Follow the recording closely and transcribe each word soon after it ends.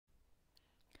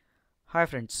Hi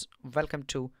friends, welcome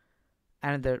to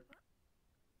another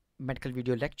medical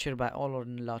video lecture by All or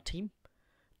Law team.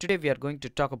 Today we are going to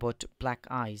talk about black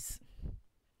eyes.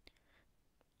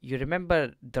 You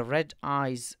remember the red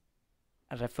eyes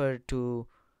refer to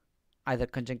either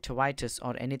conjunctivitis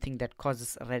or anything that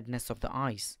causes redness of the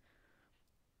eyes,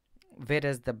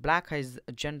 whereas the black eyes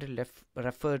generally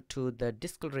refer to the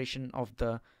discoloration of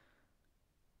the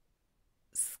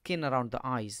skin around the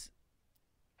eyes.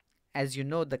 As you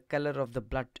know, the color of the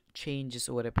blood changes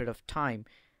over a period of time.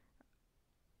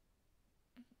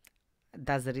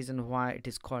 That's the reason why it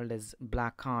is called as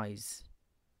black eyes.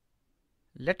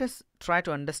 Let us try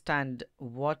to understand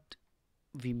what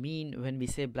we mean when we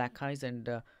say black eyes and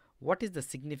what is the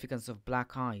significance of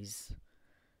black eyes.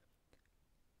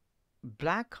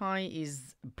 Black eye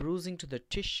is bruising to the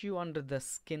tissue under the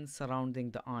skin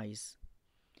surrounding the eyes.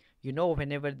 You know,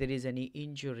 whenever there is any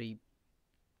injury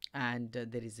and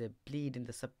there is a bleed in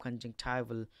the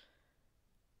subconjunctival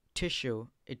tissue,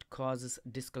 it causes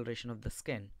discoloration of the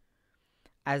skin.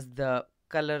 As the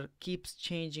color keeps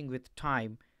changing with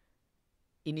time,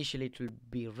 initially it will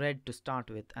be red to start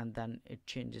with, and then it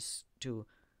changes to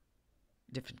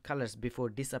different colors before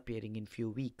disappearing in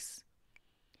few weeks.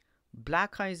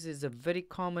 Black eyes is a very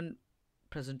common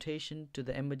presentation to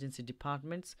the emergency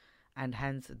departments and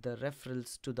hence the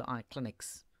referrals to the eye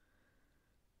clinics.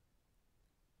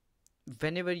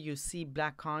 Whenever you see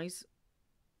black eyes,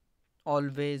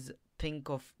 always think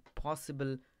of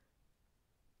possible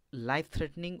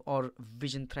life-threatening or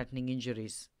vision-threatening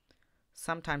injuries.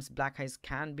 Sometimes black eyes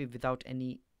can be without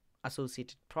any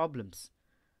associated problems,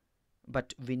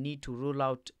 but we need to rule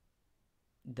out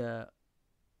the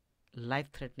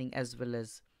life-threatening as well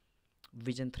as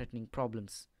vision-threatening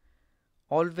problems.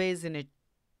 Always in a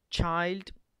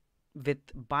child with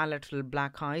bilateral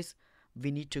black eyes, we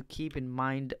need to keep in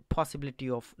mind possibility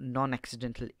of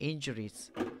non-accidental injuries.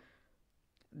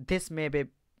 This may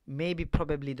be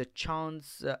probably the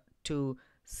chance to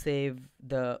save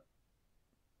the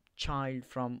child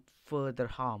from further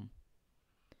harm.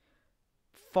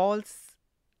 Falls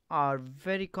are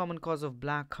very common cause of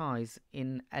black eyes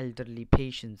in elderly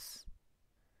patients.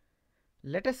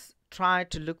 Let us try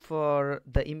to look for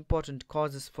the important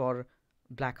causes for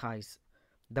black eyes.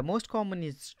 The most common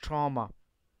is trauma,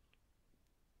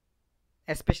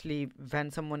 especially when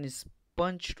someone is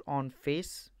punched on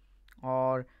face,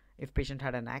 or if patient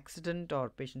had an accident or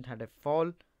patient had a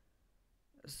fall.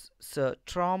 So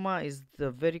trauma is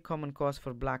the very common cause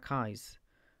for black eyes.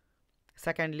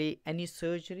 Secondly, any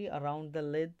surgery around the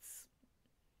lids,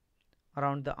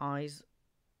 around the eyes,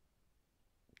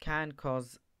 can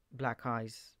cause black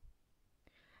eyes.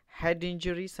 Head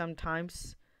injury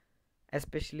sometimes,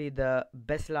 especially the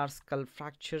basilar skull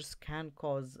fractures, can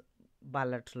cause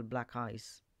bilateral black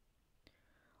eyes.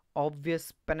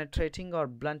 Obvious penetrating or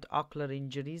blunt ocular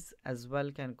injuries as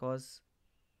well can cause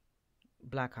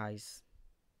black eyes.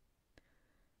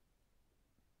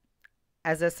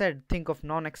 As I said, think of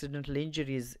non-accidental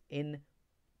injuries in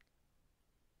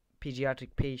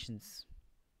pediatric patients.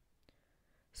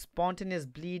 Spontaneous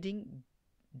bleeding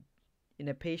in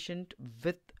a patient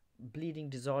with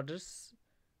bleeding disorders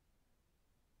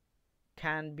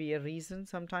can be a reason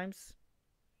sometimes.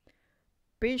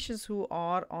 Patients who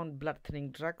are on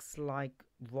blood-thinning drugs like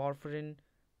warfarin,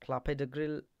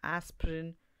 clopidogrel,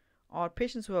 aspirin, or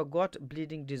patients who have got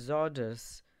bleeding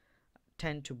disorders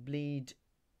tend to bleed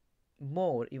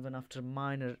more even after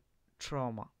minor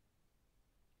trauma.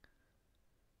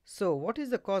 So what is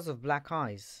the cause of black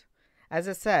eyes? As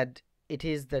I said, it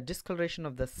is the discoloration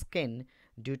of the skin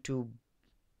due to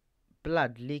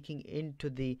blood leaking into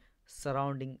the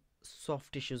surrounding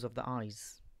soft tissues of the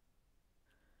eyes.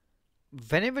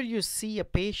 Whenever you see a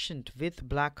patient with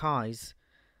black eyes,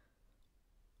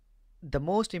 the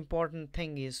most important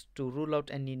thing is to rule out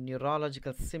any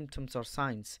neurological symptoms or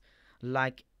signs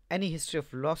like any history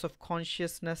of loss of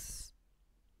consciousness,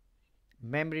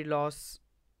 memory loss,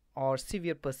 or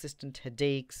severe persistent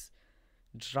headaches,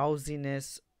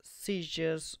 drowsiness,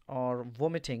 seizures, or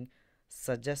vomiting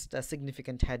suggest a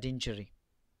significant head injury.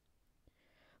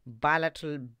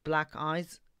 Bilateral black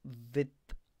eyes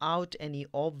without any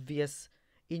obvious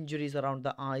injuries around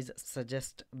the eyes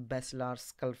suggest basilar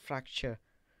skull fracture.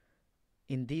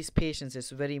 In these patients, it's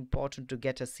very important to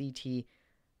get a CT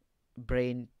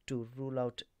brain to rule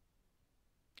out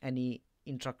any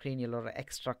intracranial or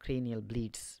extracranial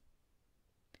bleeds.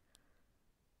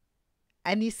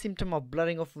 Any symptom of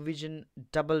blurring of vision,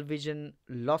 double vision,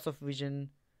 loss of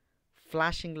vision,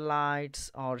 flashing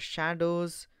lights, or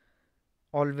shadows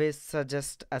always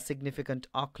suggest a significant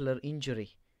ocular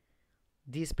injury.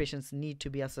 These patients need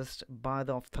to be assessed by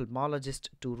the ophthalmologist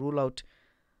to rule out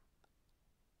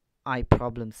eye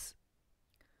problems.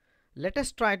 Let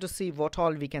us try to see what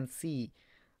all we can see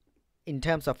in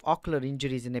terms of ocular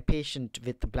injuries in a patient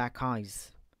with black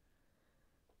eyes.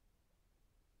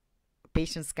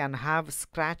 Patients can have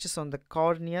scratches on the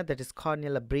cornea, that is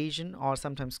corneal abrasion, or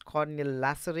sometimes corneal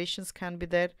lacerations can be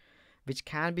there, which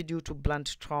can be due to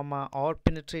blunt trauma or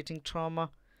penetrating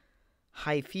trauma.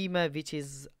 Hyphema, which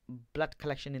is blood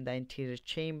collection in the anterior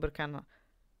chamber, can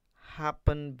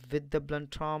happen with the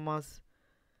blunt traumas.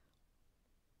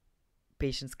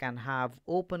 Patients can have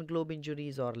open globe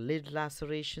injuries or lid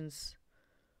lacerations.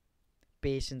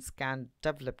 Patients can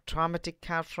develop traumatic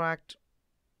cataract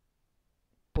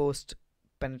post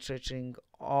penetrating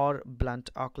or blunt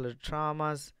ocular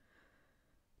traumas.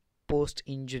 Post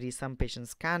injury, some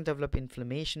patients can develop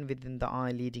inflammation within the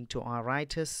eye leading to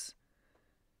iritis.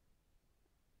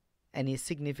 Any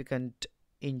significant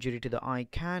injury to the eye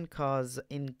can cause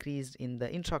increase in the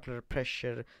intraocular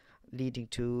pressure leading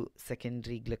to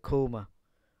secondary glaucoma.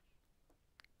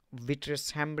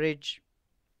 Vitreous hemorrhage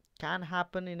can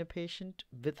happen in a patient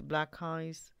with black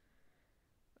eyes.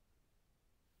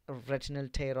 Retinal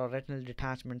tear or retinal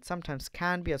detachment sometimes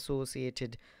can be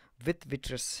associated with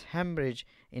vitreous hemorrhage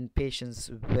in patients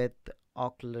with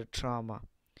ocular trauma.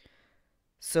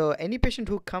 So any patient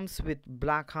who comes with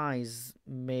black eyes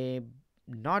may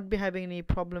not be having any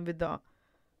problem with the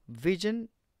vision,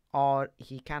 or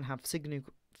he can have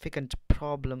significant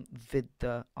problem with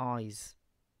the eyes.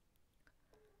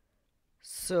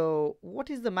 So what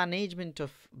is the management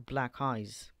of black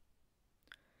eyes?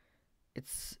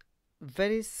 It's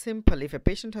very simple. If a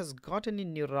patient has got any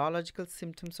neurological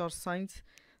symptoms or signs,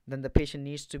 then the patient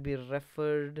needs to be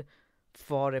referred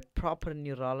for a proper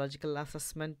neurological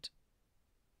assessment,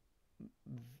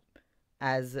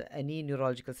 as any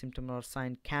neurological symptom or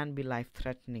sign can be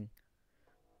life-threatening.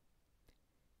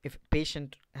 If a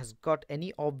patient has got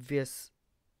any obvious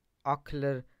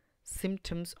ocular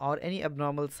symptoms or any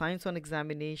abnormal signs on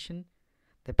examination,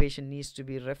 the patient needs to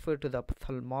be referred to the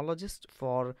ophthalmologist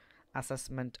for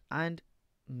assessment and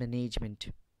management.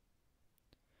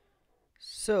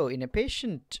 So in a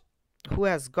patient who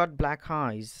has got black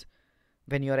eyes,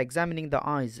 when you are examining the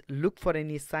eyes, look for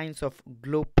any signs of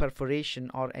globe perforation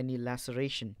or any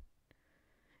laceration.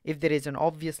 If there is an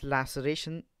obvious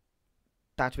laceration,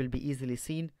 that will be easily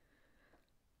seen.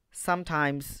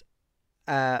 Sometimes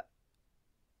a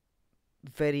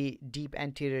very deep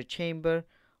anterior chamber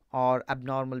or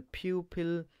abnormal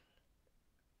pupil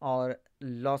or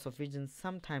loss of vision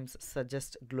sometimes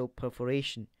suggest globe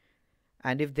perforation,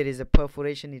 and if there is a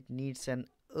perforation, it needs an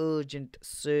urgent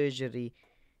surgery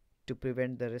to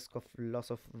prevent the risk of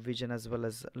loss of vision as well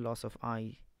as loss of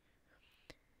eye.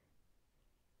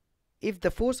 If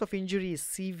the force of injury is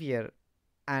severe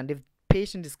and if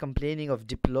patient is complaining of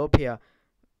diplopia,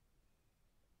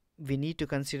 we need to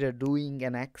consider doing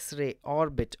an X-ray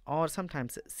orbit or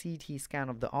sometimes CT scan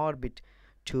of the orbit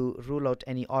to rule out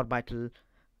any orbital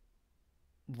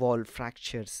wall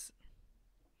fractures.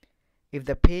 If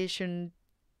the patient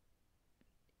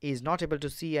is not able to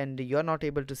see and you're not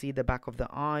able to see the back of the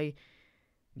eye,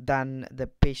 then the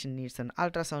patient needs an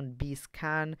ultrasound B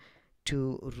scan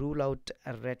to rule out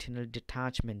a retinal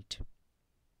detachment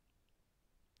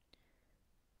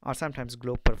or sometimes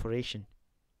globe perforation.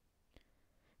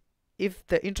 If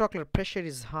the intraocular pressure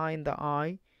is high in the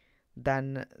eye,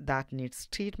 then that needs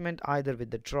treatment either with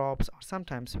the drops or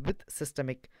sometimes with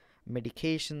systemic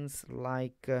medications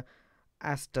like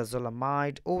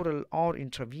acetazolamide, oral or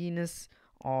intravenous,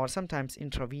 or sometimes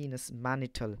intravenous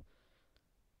mannitol.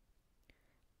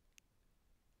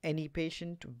 Any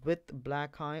patient with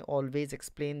black eye, always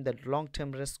explain the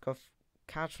long-term risk of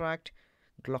cataract,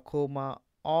 glaucoma,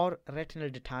 or retinal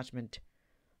detachment,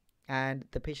 and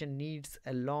the patient needs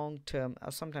a long-term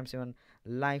or sometimes even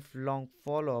lifelong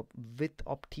follow-up with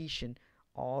optician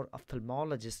or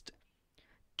ophthalmologist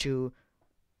to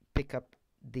pick up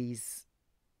these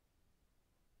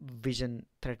vision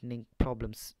threatening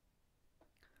problems.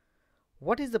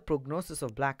 What is the prognosis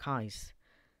of black eyes?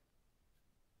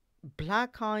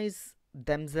 Black eyes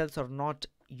themselves are not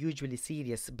usually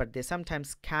serious, but they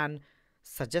sometimes can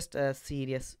suggest a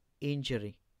serious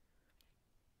injury.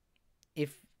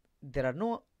 If there are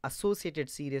no associated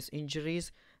serious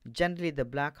injuries, generally the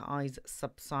black eyes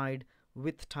subside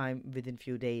with time within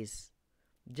few days.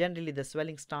 Generally the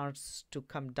swelling starts to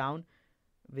come down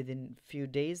within few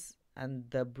days and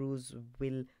the bruise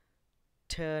will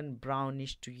turn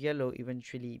brownish to yellow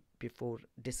eventually before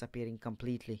disappearing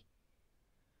completely.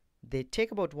 They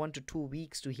take about 1 to 2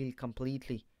 weeks to heal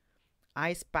completely.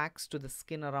 Ice packs to the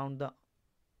skin around the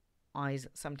eyes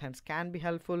sometimes can be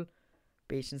helpful.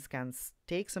 Patients can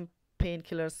take some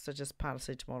painkillers such as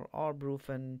paracetamol or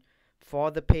brufen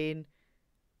for the pain.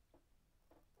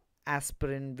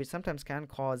 Aspirin, which sometimes can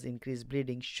cause increased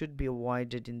bleeding, should be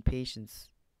avoided in patients.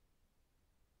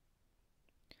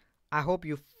 I hope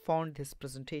you found this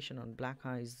presentation on black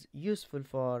eyes useful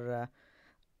for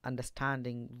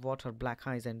understanding what are black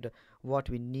eyes and what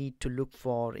we need to look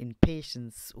for in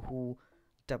patients who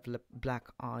develop black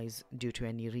eyes due to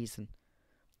any reason.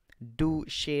 Do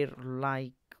share,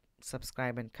 like,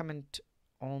 subscribe, and comment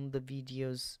on the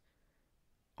videos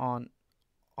on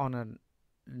honor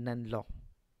and law.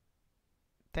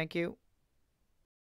 Thank you.